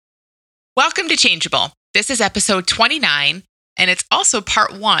Welcome to Changeable. This is episode 29, and it's also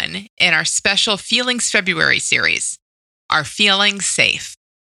part 1 in our special Feelings February series, Are Feelings Safe?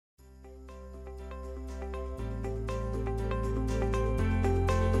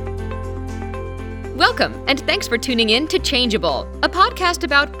 Welcome, and thanks for tuning in to Changeable, a podcast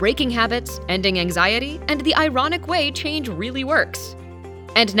about breaking habits, ending anxiety, and the ironic way change really works.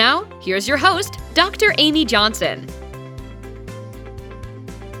 And now, here's your host, Dr. Amy Johnson.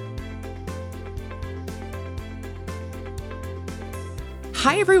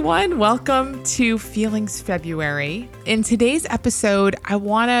 Hi, everyone. Welcome to Feelings February. In today's episode, I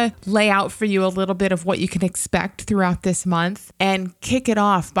want to lay out for you a little bit of what you can expect throughout this month and kick it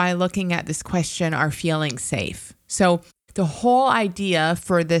off by looking at this question, are feelings safe? So the whole idea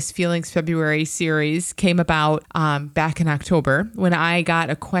for this Feelings February series came about back in October when I got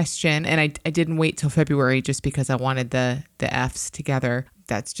a question, and I didn't wait till February just because I wanted the F's together.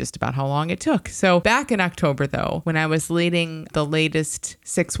 That's just about how long it took. So back in October, though, when I was leading the latest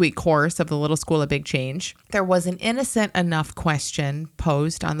 6-week course of the Little School of Big Change, there was an innocent enough question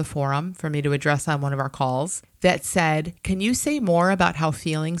posed on the forum for me to address on one of our calls that said, can you say more about how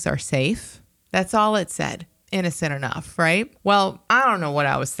feelings are safe? That's all it said. Innocent enough, right? Well, I don't know what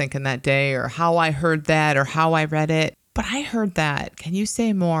I was thinking that day or how I heard that or how I read it, but I heard that. Can you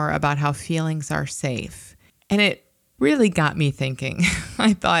say more about how feelings are safe? And it really got me thinking.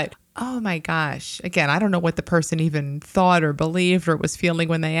 I thought, oh my gosh. Again, I don't know what the person even thought or believed or was feeling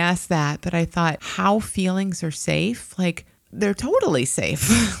when they asked that, but I thought, how feelings are safe? Like, they're totally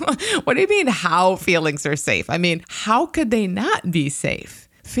safe. What do you mean how feelings are safe? I mean, how could they not be safe?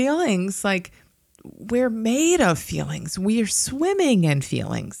 Feelings, like, we're made of feelings. We are swimming in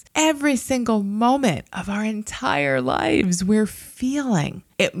feelings. Every single moment of our entire lives, we're feeling.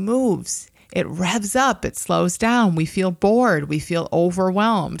 It moves. It revs up, it slows down. We feel bored. We feel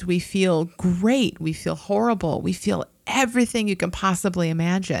overwhelmed. We feel great. We feel horrible. We feel everything you can possibly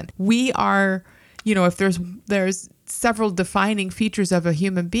imagine. We are, if there's several defining features of a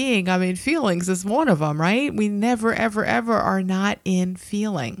human being, I mean, feelings is one of them, right? We never, ever, ever are not in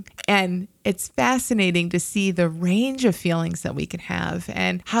feeling. And it's fascinating to see the range of feelings that we can have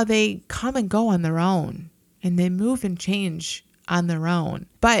and how they come and go on their own and they move and change on their own.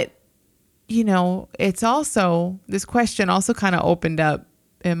 But it's also, this question also kind of opened up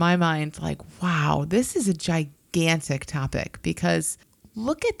in my mind, like, wow, this is a gigantic topic because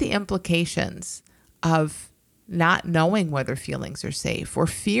look at the implications of not knowing whether feelings are safe or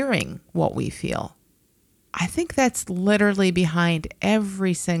fearing what we feel. I think that's literally behind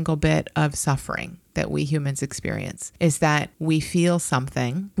every single bit of suffering that we humans experience, is that we feel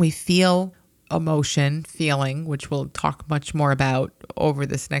something, we feel emotion, feeling, which we'll talk much more about over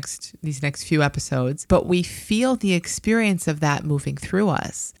these next few episodes, but we feel the experience of that moving through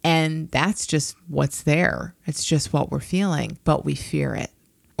us. And that's just what's there. It's just what we're feeling, but we fear it,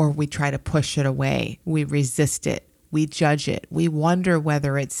 or we try to push it away. We resist it. We judge it. We wonder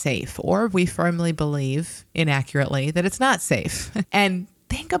whether it's safe, or we firmly believe inaccurately that it's not safe. And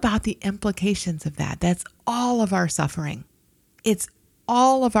think about the implications of that. That's all of our suffering. It's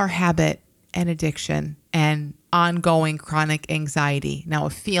all of our habit and addiction and ongoing chronic anxiety. Now, a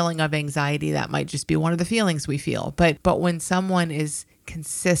feeling of anxiety, that might just be one of the feelings we feel. But when someone is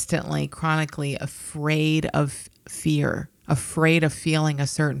consistently, chronically afraid of fear, afraid of feeling a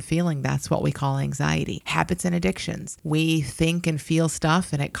certain feeling, that's what we call anxiety. Habits and addictions. We think and feel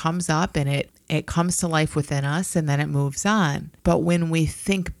stuff and it comes up and it comes to life within us and then it moves on. But when we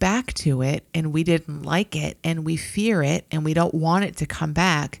think back to it and we didn't like it and we fear it and we don't want it to come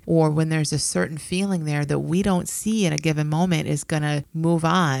back, or when there's a certain feeling there that we don't see in a given moment is going to move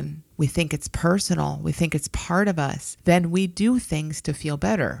on, we think it's personal, we think it's part of us, then we do things to feel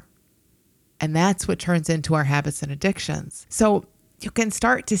better. And that's what turns into our habits and addictions. So you can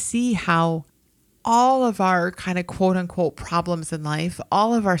start to see how all of our kind of quote unquote problems in life,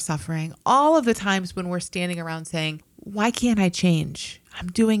 all of our suffering, all of the times when we're standing around saying, why can't I change? I'm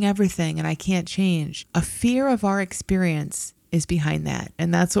doing everything and I can't change. A fear of our experience is behind that.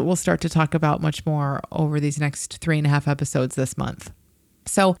 And that's what we'll start to talk about much more over these next 3.5 episodes this month.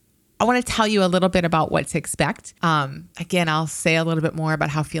 So I want to tell you a little bit about what to expect. Again, I'll say a little bit more about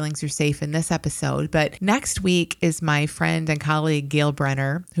how feelings are safe in this episode, but next week is my friend and colleague, Gail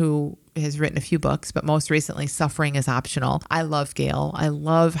Brenner, who has written a few books, but most recently, Suffering is Optional. I love Gail. I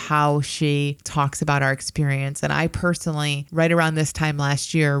love how she talks about our experience. And I personally, right around this time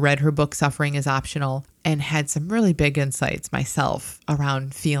last year, read her book, Suffering is Optional, and had some really big insights myself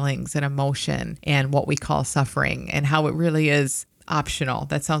around feelings and emotion and what we call suffering and how it really is optional.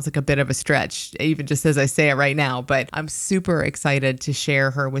 That sounds like a bit of a stretch, even just as I say it right now, but I'm super excited to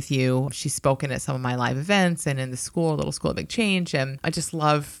share her with you. She's spoken at some of my live events and in the school, Little School of Big Change, and I just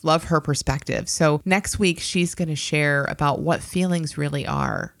love her perspective. So next week, she's going to share about what feelings really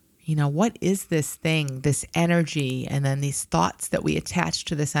are. What is this thing, this energy, and then these thoughts that we attach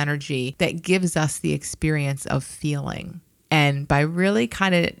to this energy that gives us the experience of feeling? And by really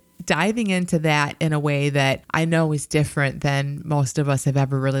kind of diving into that in a way that I know is different than most of us have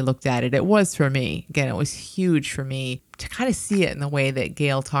ever really looked at it. It was for me. Again, it was huge for me to kind of see it in the way that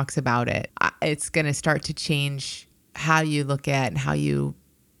Gail talks about it. It's going to start to change how you look at and how you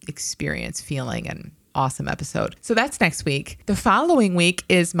experience feeling. And awesome episode. So that's next week. The following week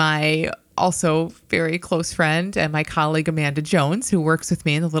is my also very close friend and my colleague, Amanda Jones, who works with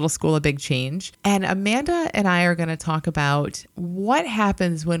me in the Little School of Big Change. And Amanda and I are going to talk about what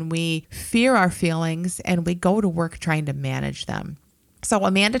happens when we fear our feelings and we go to work trying to manage them. So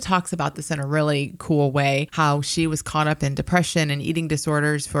Amanda talks about this in a really cool way, how she was caught up in depression and eating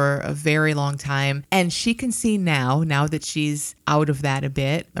disorders for a very long time. And she can see now that she's out of that a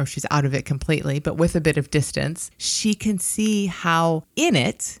bit, or she's out of it completely, but with a bit of distance, she can see how in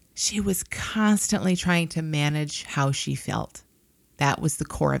it, she was constantly trying to manage how she felt. That was the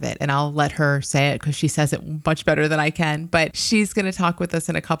core of it. And I'll let her say it because she says it much better than I can. But she's going to talk with us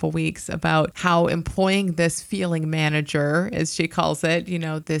in a couple weeks about how employing this feeling manager, as she calls it,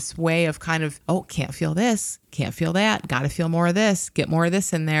 this way of kind of, can't feel this, can't feel that, got to feel more of this, get more of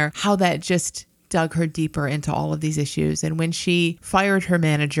this in there, how that just dug her deeper into all of these issues. And when she fired her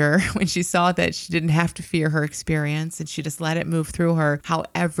manager, when she saw that she didn't have to fear her experience and she just let it move through her, how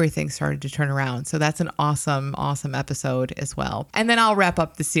everything started to turn around. So that's an awesome, awesome episode as well. And then I'll wrap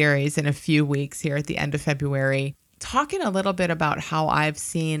up the series in a few weeks here at the end of February, talking a little bit about how I've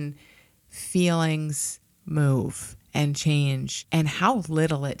seen feelings move and change and how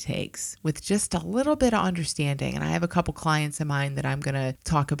little it takes with just a little bit of understanding. And I have a couple clients of mine that I'm going to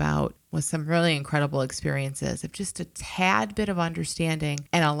talk about with some really incredible experiences of just a tad bit of understanding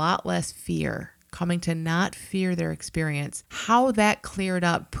and a lot less fear, coming to not fear their experience, how that cleared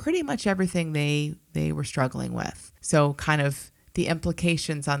up pretty much everything they were struggling with. So kind of the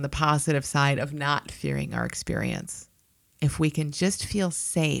implications on the positive side of not fearing our experience. If we can just feel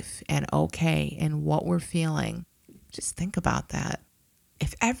safe and okay in what we're feeling, just think about that.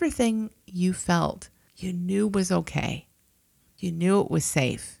 If everything you felt, you knew was okay, you knew it was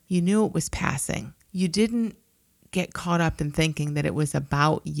safe, you knew it was passing, you didn't get caught up in thinking that it was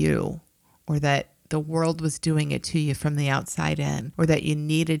about you or that the world was doing it to you from the outside in, or that you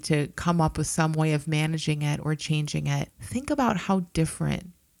needed to come up with some way of managing it or changing it, think about how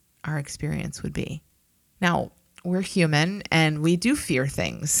different our experience would be. Now, we're human and we do fear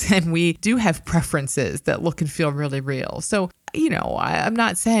things and we do have preferences that look and feel really real. So, I'm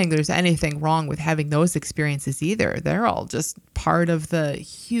not saying there's anything wrong with having those experiences either. They're all just part of the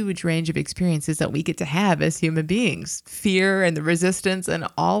huge range of experiences that we get to have as human beings. Fear and the resistance and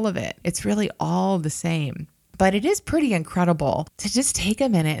all of it. It's really all the same. But it is pretty incredible to just take a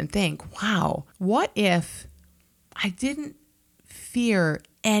minute and think, wow, what if I didn't fear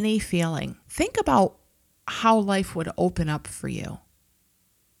any feeling? Think about how life would open up for you.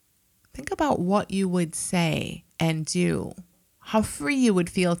 Think about what you would say and do, how free you would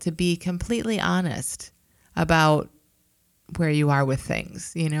feel to be completely honest about where you are with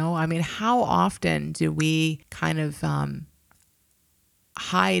things. How often do we kind of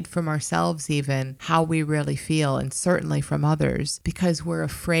hide from ourselves even how we really feel, and certainly from others, because we're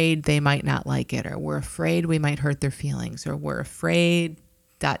afraid they might not like it, or we're afraid we might hurt their feelings, or we're afraid ...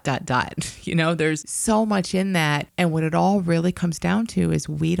 There's so much in that. And what it all really comes down to is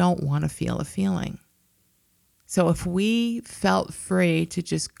we don't want to feel a feeling. So if we felt free to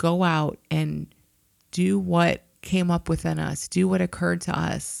just go out and do what came up within us, do what occurred to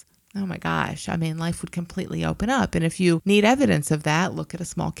us, oh my gosh, life would completely open up. And if you need evidence of that, look at a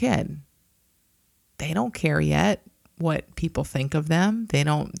small kid. They don't care yet what people think of them. There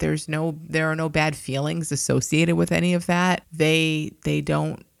are no bad feelings associated with any of that. They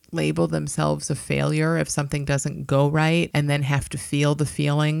don't label themselves a failure if something doesn't go right and then have to feel the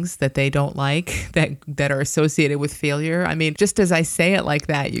feelings that they don't like that are associated with failure. Just as I say it like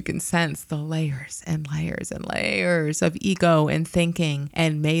that, you can sense the layers and layers and layers of ego and thinking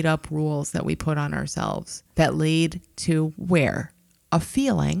and made up rules that we put on ourselves that lead to where? A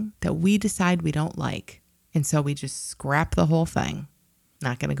feeling that we decide we don't like. And so we just scrap the whole thing.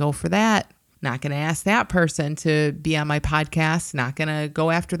 Not going to go for that. Not going to ask that person to be on my podcast. Not going to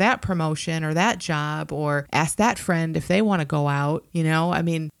go after that promotion or that job, or ask that friend if they want to go out.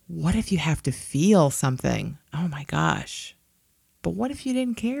 What if you have to feel something? Oh my gosh. But what if you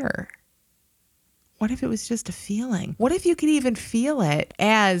didn't care? What if it was just a feeling? What if you could even feel it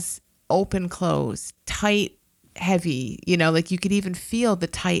as open, close, tight, heavy, like you could even feel the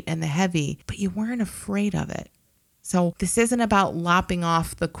tight and the heavy, but you weren't afraid of it. So this isn't about lopping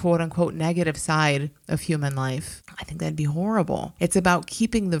off the quote unquote negative side of human life. I think that'd be horrible. It's about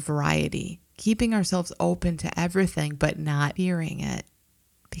keeping the variety, keeping ourselves open to everything, but not fearing it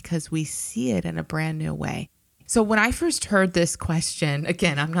because we see it in a brand new way. So when I first heard this question,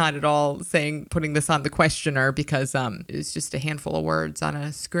 again, I'm not at all putting this on the questioner because it's just a handful of words on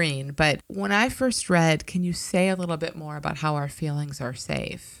a screen. But when I first read, can you say a little bit more about how our feelings are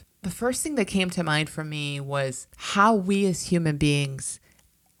safe? The first thing that came to mind for me was how we as human beings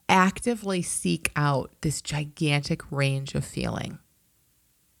actively seek out this gigantic range of feeling.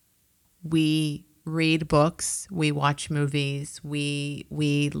 We read books, we watch movies, we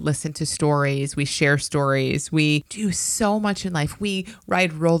listen to stories, we share stories, we do so much in life. We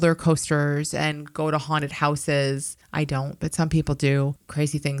ride roller coasters and go to haunted houses. I don't, but some people do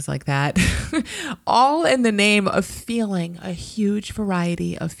crazy things like that. All in the name of feeling a huge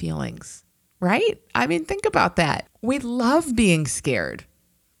variety of feelings, right? I mean, think about that. We love being scared.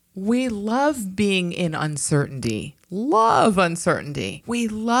 We love being in uncertainty. Love uncertainty. We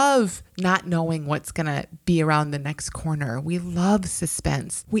love not knowing what's going to be around the next corner. We love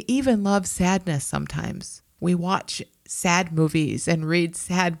suspense. We even love sadness sometimes. We watch sad movies and read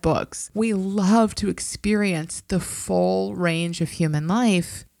sad books. We love to experience the full range of human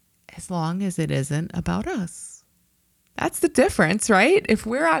life as long as it isn't about us. That's the difference, right? If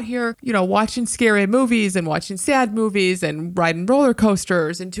we're out here, watching scary movies and watching sad movies and riding roller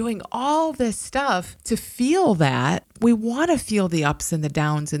coasters and doing all this stuff to feel that, we want to feel the ups and the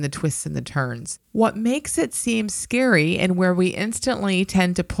downs and the twists and the turns. What makes it seem scary and where we instantly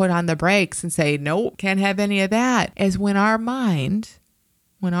tend to put on the brakes and say, nope, can't have any of that, is when our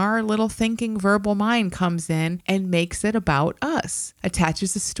little thinking verbal mind comes in and makes it about us,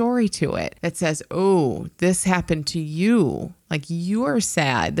 attaches a story to it that says, oh, this happened to you. Like you're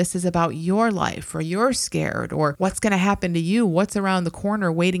sad. This is about your life, or you're scared, or what's going to happen to you. What's around the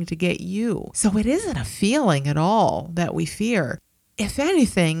corner waiting to get you. So it isn't a feeling at all that we fear. If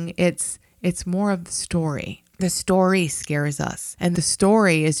anything, it's more of the story. The story scares us. And the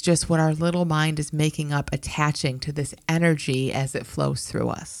story is just what our little mind is making up, attaching to this energy as it flows through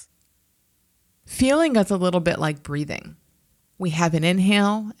us. Feeling is a little bit like breathing. We have an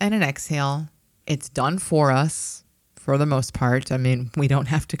inhale and an exhale. It's done for us for the most part. I mean, we don't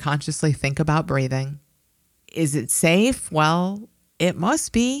have to consciously think about breathing. Is it safe? Well, it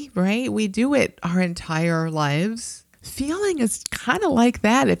must be, right? We do it our entire lives. Feeling is kind of like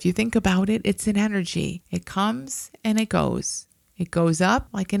that. If you think about it, it's an energy. It comes and it goes. It goes up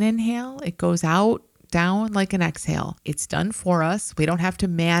like an inhale. It goes out, down like an exhale. It's done for us. We don't have to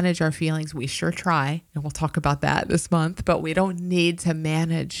manage our feelings. We sure try. And we'll talk about that this month, but we don't need to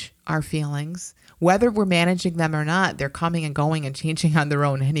manage our feelings. Whether we're managing them or not, they're coming and going and changing on their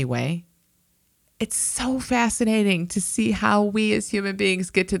own anyway. It's so fascinating to see how we as human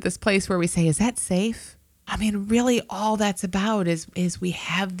beings get to this place where we say, is that safe? I mean, really all that's about is we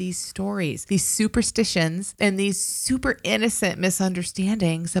have these stories, these superstitions, and these super innocent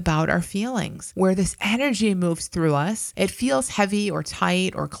misunderstandings about our feelings, where this energy moves through us. It feels heavy or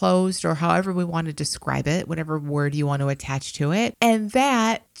tight or closed or however we want to describe it, whatever word you want to attach to it. And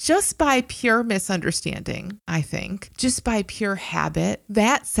that just by pure misunderstanding, I think, just by pure habit,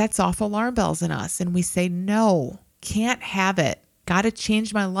 that sets off alarm bells in us. And we say, no, can't have it. Got to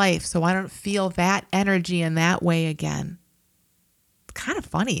change my life so I don't feel that energy in that way again. It's kind of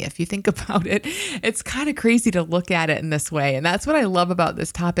funny if you think about it. It's kind of crazy to look at it in this way. And that's what I love about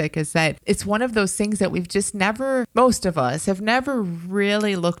this topic, is that it's one of those things that we've just never, most of us have never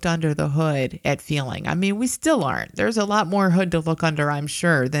really looked under the hood at feeling. I mean, we still aren't. There's a lot more hood to look under, I'm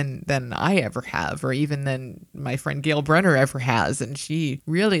sure, than I ever have, or even than my friend Gail Brenner ever has. And she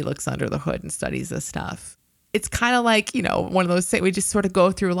really looks under the hood and studies this stuff. It's kind of like, one of those things, we just sort of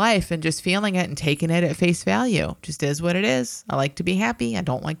go through life and just feeling it and taking it at face value. Just is what it is. I like to be happy. I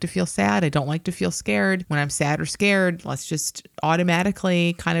don't like to feel sad. I don't like to feel scared. When I'm sad or scared, let's just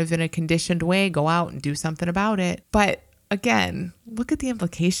automatically, kind of in a conditioned way, go out and do something about it. But again, look at the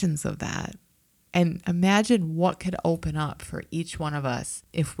implications of that. And imagine what could open up for each one of us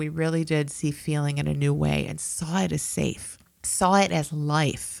if we really did see feeling in a new way and saw it as safe, saw it as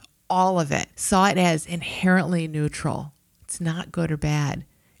life. All of it. Saw it as inherently neutral. It's not good or bad.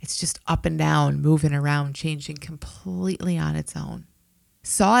 It's just up and down, moving around, changing completely on its own.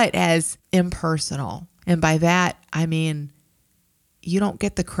 Saw it as impersonal. And by that, I mean, you don't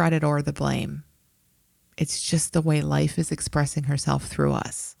get the credit or the blame. It's just the way life is expressing herself through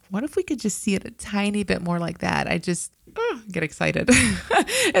us. What if we could just see it a tiny bit more like that? I just get excited.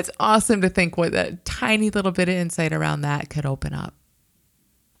 It's awesome to think what a tiny little bit of insight around that could open up.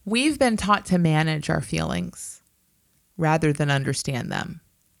 We've been taught to manage our feelings rather than understand them.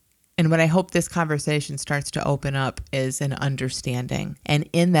 And what I hope this conversation starts to open up is an understanding. And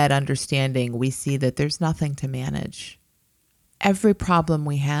in that understanding, we see that there's nothing to manage. Every problem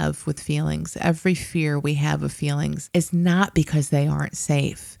we have with feelings, every fear we have of feelings is not because they aren't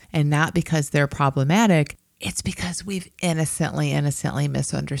safe and not because they're problematic. It's because we've innocently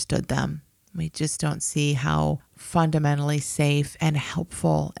misunderstood them. We just don't see how fundamentally safe and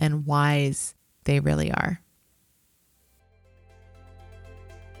helpful and wise they really are.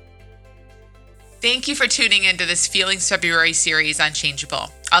 Thank you for tuning into this Feelings February series on Changeable.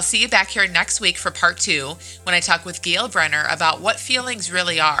 I'll see you back here next week for part 2 when I talk with Gail Brenner about what feelings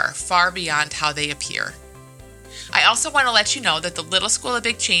really are, far beyond how they appear. I also want to let you know that the Little School of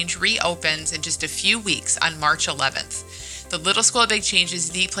Big Change reopens in just a few weeks on March 11th. The Little School of Big Change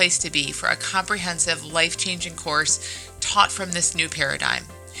is the place to be for a comprehensive, life-changing course taught from this new paradigm.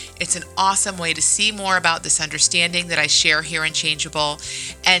 It's an awesome way to see more about this understanding that I share here in Changeable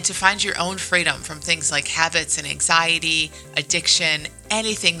and to find your own freedom from things like habits and anxiety, addiction,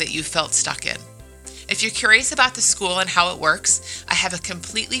 anything that you felt stuck in. If you're curious about the school and how it works, I have a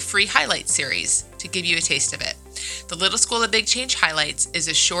completely free highlights series to give you a taste of it. The Little School of Big Change Highlights is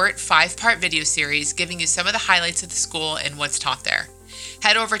a short 5-part video series giving you some of the highlights of the school and what's taught there.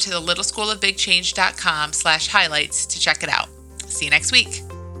 Head over to the littleschoolofbigchange.com/highlights to check it out. See you next week.